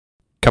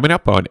Coming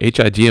up on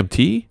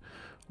HIGMT,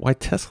 why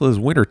Tesla's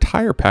winter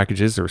tire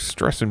packages are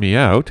stressing me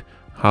out,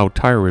 how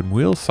tire and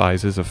wheel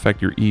sizes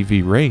affect your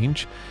EV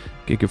range,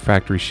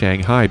 GigaFactory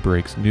Shanghai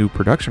breaks new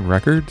production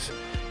records,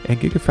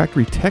 and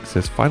GigaFactory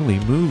Texas finally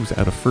moves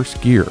out of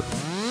first gear.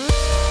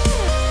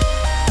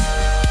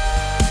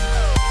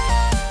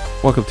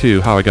 Welcome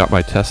to How I Got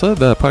My Tesla,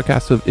 the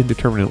podcast of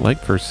indeterminate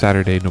length for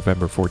Saturday,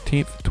 November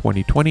 14th,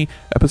 2020,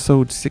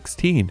 episode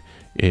 16.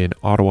 In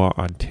Ottawa,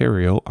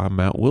 Ontario, I'm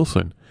Matt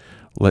Wilson.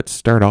 Let's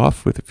start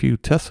off with a few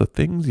Tesla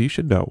things you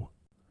should know.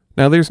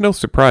 Now, there's no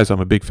surprise I'm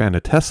a big fan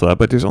of Tesla,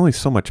 but there's only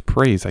so much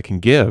praise I can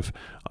give.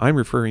 I'm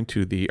referring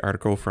to the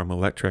article from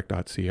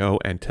electric.co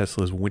and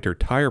Tesla's winter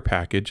tire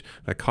package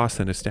that costs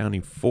an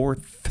astounding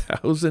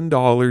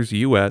 $4,000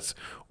 US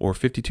or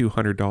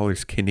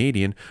 $5,200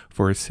 Canadian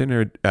for a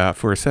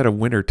set of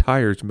winter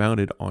tires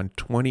mounted on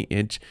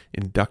 20-inch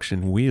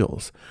induction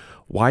wheels.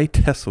 Why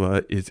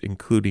Tesla is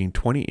including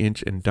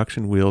 20-inch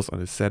induction wheels on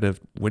a set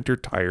of winter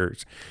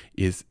tires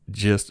is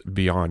just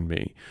beyond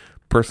me.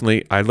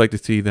 Personally, I'd like to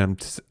see them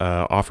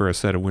offer a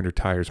set of winter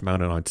tires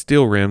mounted on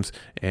steel rims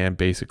and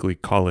basically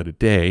call it a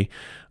day.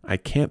 I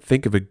can't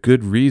think of a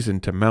good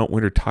reason to mount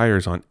winter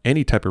tires on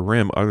any type of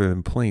rim other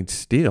than plain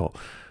steel.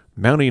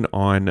 Mounting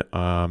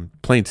on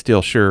plain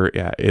steel, sure,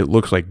 yeah, it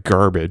looks like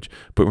garbage,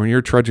 but when you're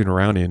trudging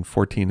around in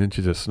 14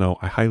 inches of snow,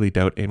 I highly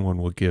doubt anyone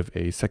will give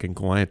a second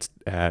glance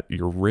at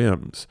your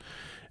rims.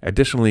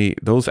 Additionally,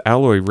 those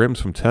alloy rims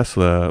from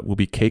Tesla will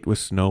be caked with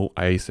snow,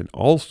 ice, and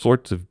all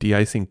sorts of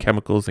de-icing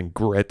chemicals and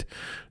grit.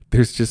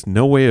 There's just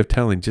no way of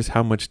telling just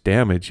how much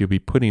damage you'll be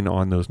putting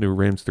on those new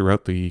rims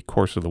throughout the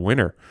course of the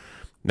winter.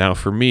 Now,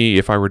 for me,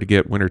 if I were to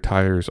get winter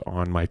tires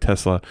on my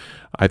Tesla,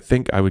 I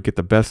think I would get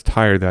the best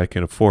tire that I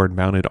can afford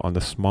mounted on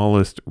the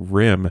smallest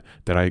rim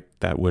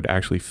that would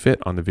actually fit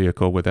on the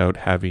vehicle without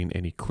having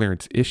any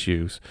clearance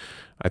issues.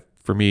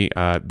 For me,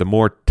 the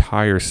more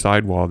tire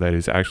sidewall that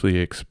is actually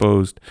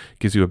exposed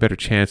gives you a better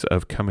chance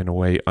of coming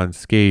away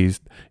unscathed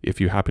if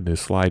you happen to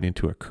slide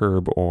into a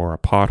curb or a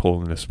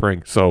pothole in the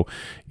spring. So,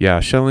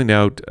 yeah, shelling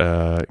out,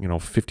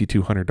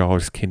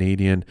 $5,200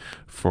 Canadian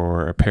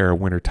for a pair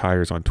of winter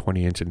tires on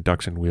 20-inch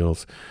induction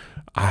wheels,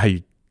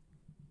 I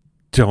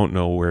don't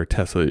know where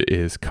Tesla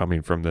is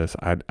coming from this.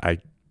 I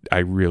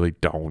really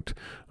don't.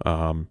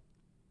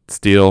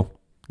 Steel.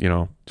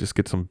 Just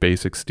get some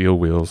basic steel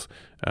wheels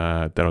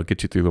that'll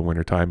get you through the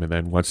wintertime. And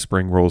then once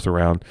spring rolls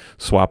around,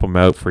 swap them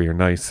out for your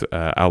nice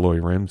alloy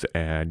rims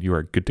and you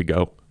are good to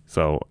go.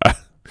 So,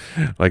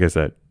 like I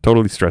said,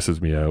 totally stresses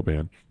me out,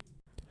 man.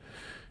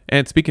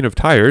 And speaking of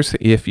tires,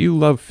 if you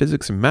love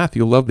physics and math,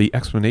 you'll love the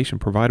explanation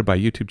provided by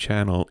YouTube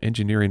channel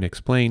Engineering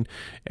Explained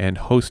and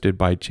hosted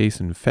by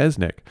Jason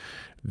Fesnick.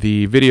 In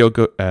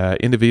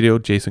the video,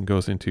 Jason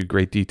goes into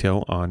great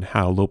detail on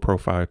how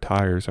low-profile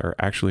tires are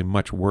actually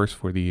much worse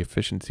for the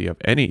efficiency of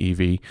any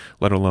EV,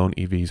 let alone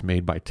EVs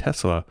made by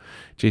Tesla.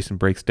 Jason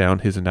breaks down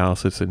his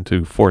analysis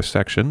into 4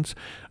 sections: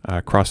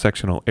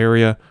 cross-sectional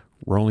area,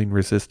 rolling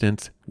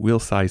resistance, wheel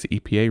size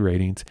EPA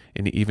ratings,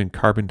 and even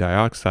carbon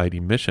dioxide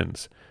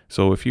emissions.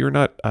 So if you're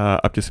not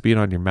up to speed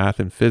on your math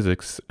and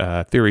physics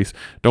theories,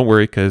 don't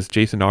worry, because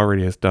Jason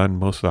already has done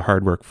most of the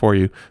hard work for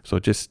you. So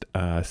just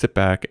sit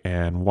back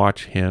and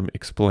watch him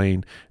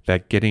explain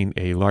that getting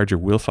a larger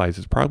wheel size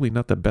is probably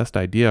not the best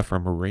idea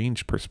from a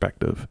range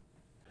perspective.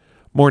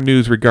 More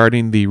news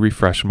regarding the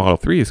refreshed Model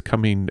 3 is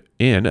coming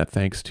in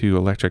thanks to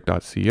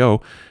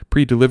electric.co.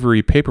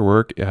 Pre-delivery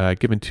paperwork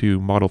given to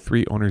Model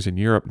 3 owners in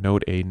Europe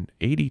note an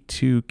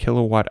 82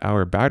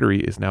 kilowatt-hour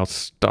battery is now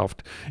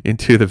stuffed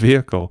into the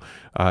vehicle.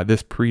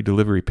 This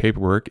pre-delivery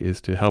paperwork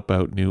is to help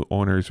out new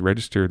owners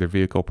register their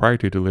vehicle prior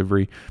to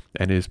delivery,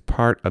 and is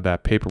part of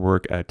that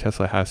paperwork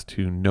Tesla has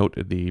to note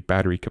the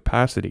battery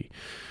capacity.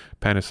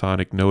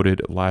 Panasonic noted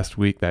last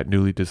week that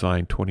newly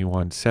designed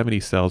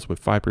 2170 cells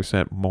with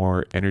 5%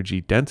 more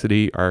energy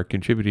density are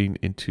contributing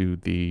into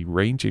the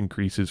range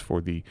increases for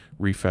the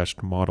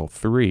refreshed Model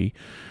 3.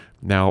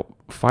 Now,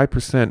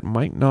 5%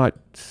 might not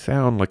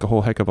sound like a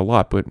whole heck of a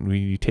lot, but when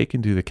you take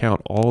into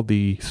account all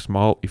the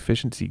small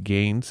efficiency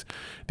gains,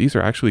 these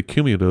are actually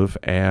cumulative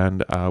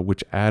and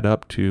which add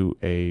up to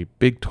a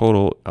big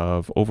total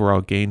of overall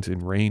gains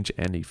in range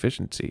and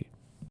efficiency.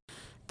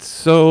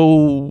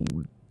 So,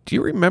 do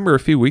you remember a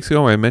few weeks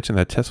ago I mentioned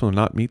that Tesla will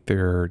not meet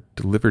their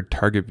delivered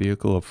target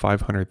vehicle of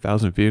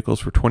 500,000 vehicles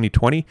for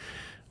 2020?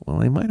 Well,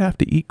 they might have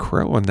to eat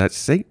crow on that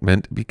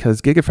statement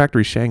because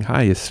GigaFactory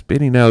Shanghai is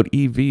spitting out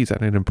EVs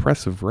at an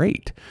impressive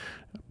rate.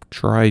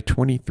 Try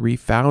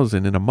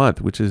 23,000 in a month,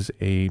 which is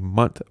a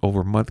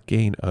month-over-month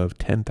gain of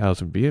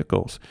 10,000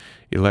 vehicles.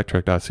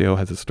 Electric.co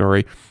has a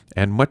story,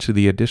 and much of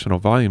the additional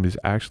volume is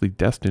actually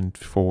destined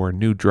for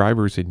new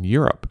drivers in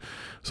Europe.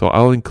 So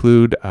I'll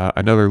include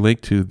another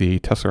link to the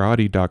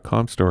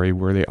Teslarati.com story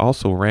where they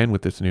also ran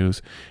with this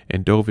news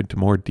and dove into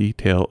more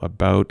detail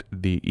about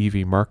the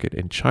EV market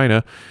in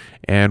China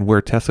and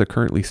where Tesla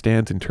currently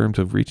stands in terms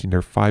of reaching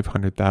their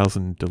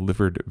 500,000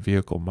 delivered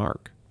vehicle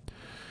mark.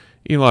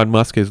 Elon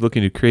Musk is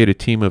looking to create a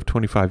team of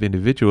 25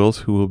 individuals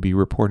who will be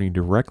reporting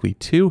directly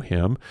to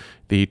him.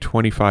 The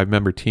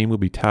 25-member team will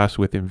be tasked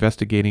with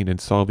investigating and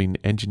solving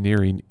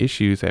engineering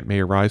issues that may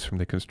arise from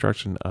the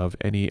construction of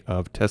any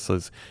of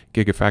Tesla's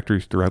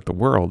gigafactories throughout the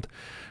world.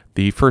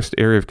 The first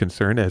area of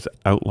concern, as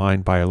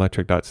outlined by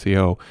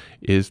electric.co,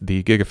 is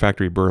the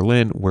Gigafactory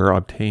Berlin, where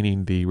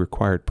obtaining the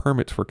required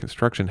permits for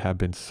construction have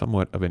been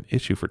somewhat of an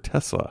issue for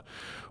Tesla.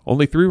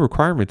 Only 3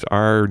 requirements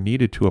are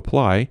needed to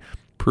apply: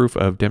 proof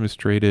of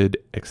demonstrated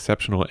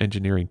exceptional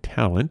engineering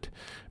talent,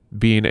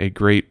 being a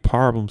great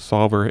problem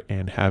solver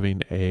and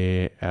having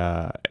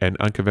an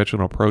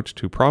unconventional approach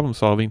to problem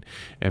solving,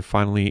 and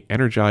finally,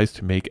 energized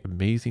to make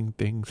amazing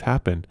things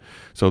happen.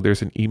 So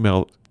there's an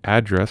email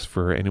address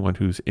for anyone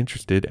who's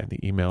interested, and the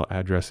email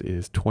address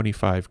is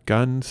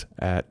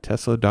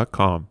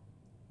 25guns@tesla.com.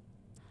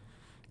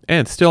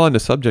 And still on the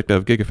subject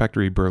of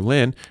Gigafactory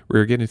Berlin,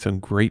 we're getting some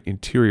great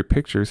interior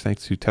pictures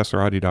thanks to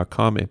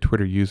Teslarati.com and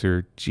Twitter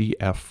user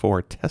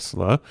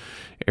GF4Tesla.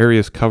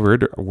 Areas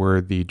covered were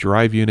the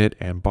drive unit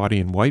and body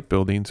in white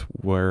buildings,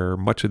 where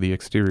much of the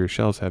exterior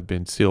shells have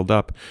been sealed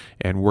up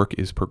and work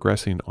is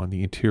progressing on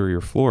the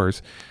interior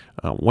floors.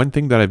 One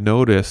thing that I've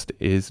noticed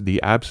is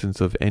the absence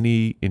of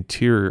any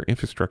interior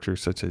infrastructure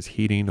such as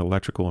heating,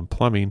 electrical, and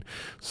plumbing.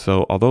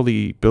 So although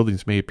the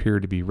buildings may appear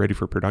to be ready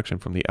for production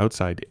from the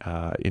outside,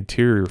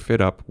 interior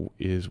fit up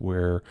is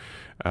where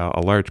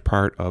a large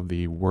part of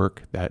the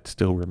work that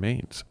still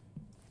remains.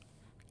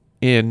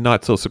 In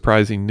not so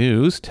surprising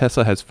news,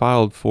 Tesla has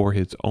filed for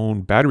its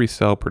own battery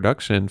cell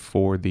production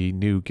for the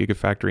new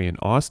Gigafactory in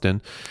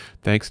Austin,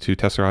 thanks to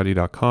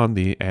Teslarati.com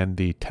and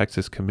the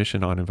Texas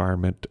Commission on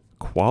Environment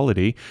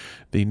Quality.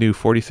 The new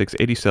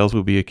 4680 cells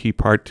will be a key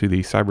part to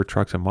the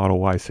Cybertruck's and Model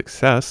Y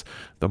success.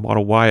 The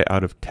Model Y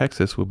out of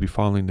Texas will be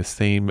following the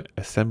same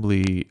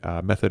assembly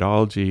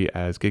methodology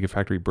as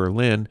Gigafactory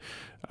Berlin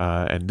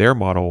and their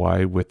Model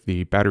Y, with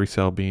the battery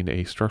cell being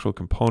a structural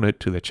component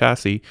to the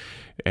chassis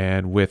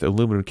and with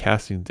aluminum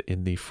castings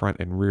in the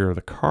front and rear of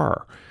the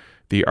car.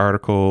 The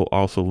article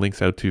also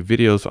links out to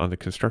videos on the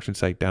construction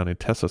site down in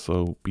Tesla,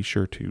 so be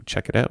sure to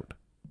check it out.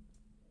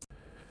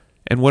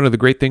 And one of the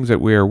great things that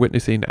we are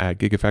witnessing at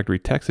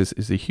Gigafactory Texas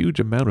is the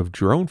huge amount of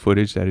drone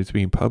footage that is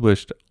being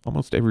published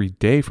almost every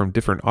day from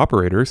different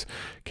operators.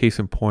 Case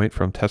in point,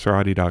 from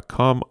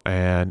Teslarati.com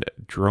and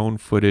drone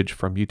footage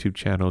from YouTube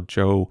channel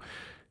Joe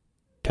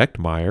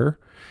Techmeyer,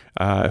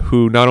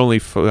 who not only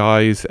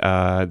flies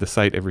the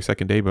site every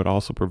second day, but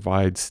also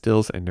provides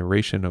stills and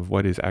narration of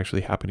what is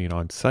actually happening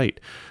on site.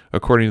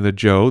 According to the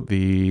Joe,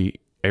 the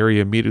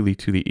area immediately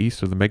to the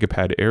east of the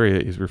megapad area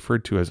is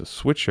referred to as a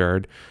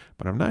switchyard,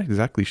 but I'm not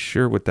exactly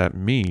sure what that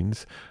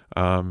means.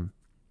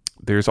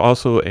 There's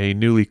also a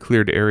newly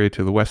cleared area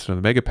to the west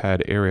of the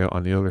megapad area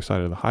on the other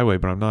side of the highway,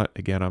 but I'm not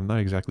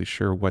exactly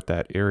sure what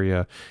that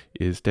area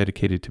is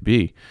dedicated to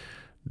be.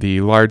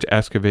 The large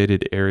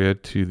excavated area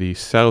to the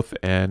south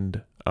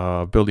end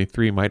of Building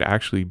 3 might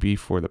actually be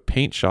for the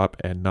paint shop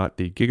and not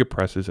the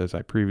gigapresses, as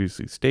I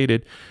previously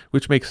stated,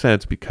 which makes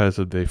sense because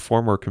of the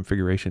formwork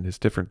configuration is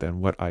different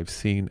than what I've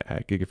seen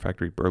at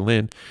Gigafactory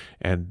Berlin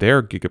and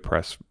their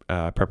gigapress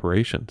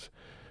preparations.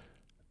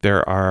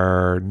 There's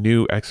a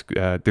new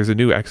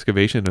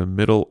excavation in the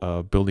middle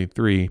of Building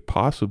 3,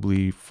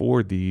 possibly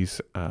for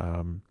these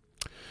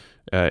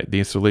the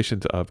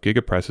installations of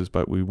gigapresses,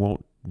 but we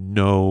won't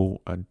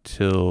know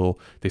until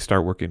they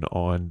start working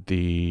on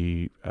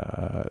the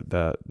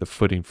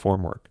footing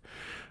formwork.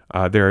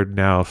 There are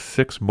now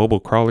 6 mobile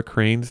crawler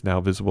cranes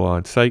now visible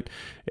on site,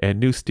 and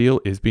new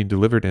steel is being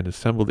delivered and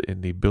assembled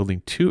in the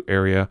Building 2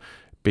 area,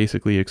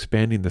 basically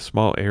expanding the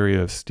small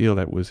area of steel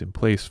that was in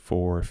place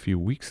for a few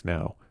weeks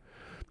now.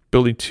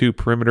 Building 2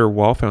 perimeter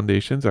wall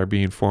foundations are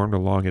being formed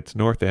along its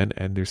north end,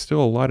 and there's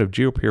still a lot of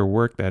geopier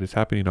work that is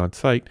happening on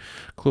site,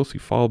 closely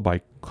followed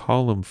by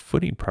column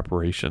footing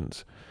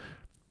preparations.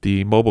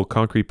 The mobile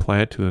concrete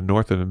plant to the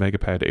north of the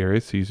megapad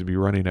area seems to be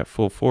running at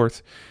full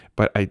force,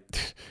 but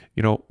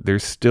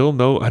there's still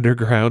no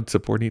underground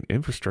supporting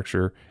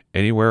infrastructure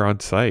anywhere on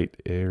site.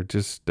 They're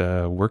just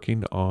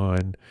working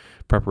on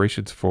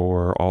preparations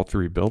for all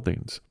 3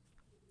 buildings.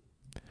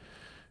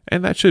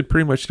 And that should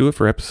pretty much do it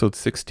for episode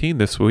 16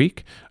 this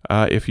week.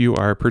 If you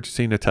are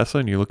purchasing a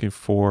Tesla and you're looking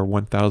for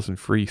 1,000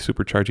 free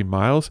supercharging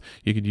miles,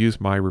 you can use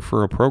my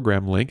referral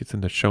program link. It's in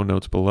the show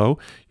notes below.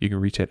 You can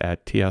reach it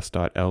at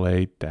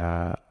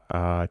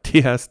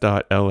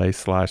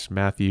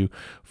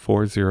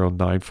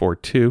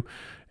ts.la/Matthew40942.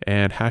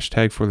 And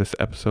hashtag for this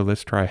episode,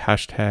 let's try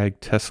hashtag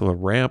Tesla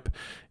Ramp.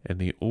 And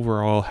the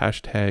overall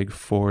hashtag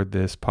for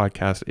this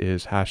podcast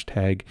is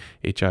hashtag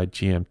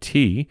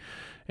HIGMT.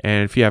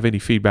 And if you have any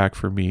feedback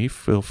for me,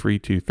 feel free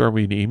to throw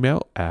me an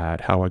email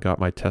at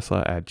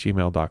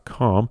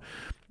howigotmytesla@gmail.com.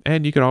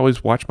 And you can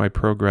always watch my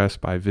progress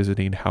by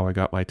visiting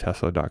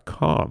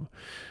howigotmytesla.com.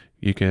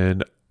 You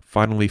can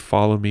finally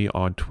follow me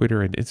on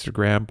Twitter and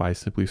Instagram by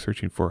simply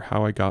searching for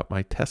How I Got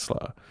My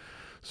Tesla.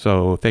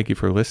 So thank you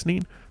for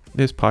listening.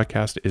 This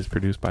podcast is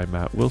produced by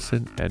Matt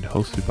Wilson and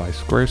hosted by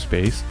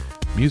Squarespace.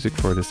 Music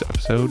for this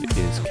episode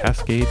is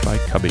Cascade by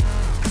Cubby.